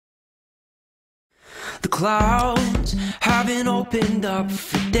The clouds haven't opened up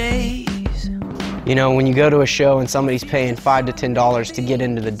for days. You know, when you go to a show and somebody's paying $5 to $10 to get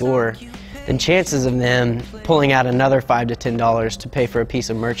into the door, then chances of them pulling out another $5 to $10 to pay for a piece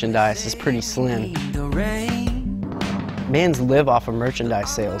of merchandise is pretty slim. Bands live off of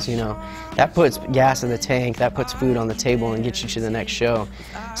merchandise sales, you know. That puts gas in the tank, that puts food on the table and gets you to the next show.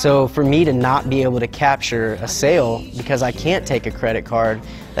 So for me to not be able to capture a sale because I can't take a credit card,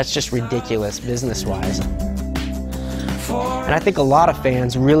 that's just ridiculous business-wise. And I think a lot of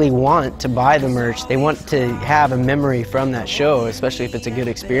fans really want to buy the merch. They want to have a memory from that show, especially if it's a good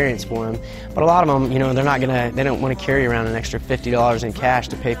experience for them. But a lot of them, you know, they don't want to carry around an extra $50 in cash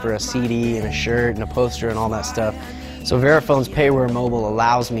to pay for a CD and a shirt and a poster and all that stuff. So Verifone's Payware Mobile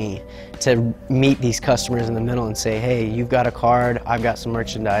allows me to meet these customers in the middle and say, hey, you've got a card, I've got some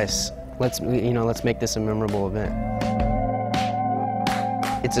merchandise. Let's make this a memorable event.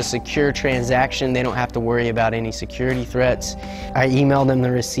 It's a secure transaction. They don't have to worry about any security threats. I email them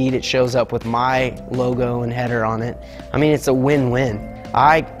the receipt. It shows up with my logo and header on it. I mean, it's a win-win.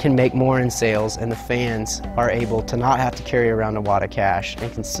 I can make more in sales, and the fans are able to not have to carry around a wad of cash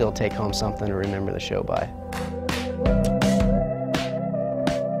and can still take home something to remember the show by.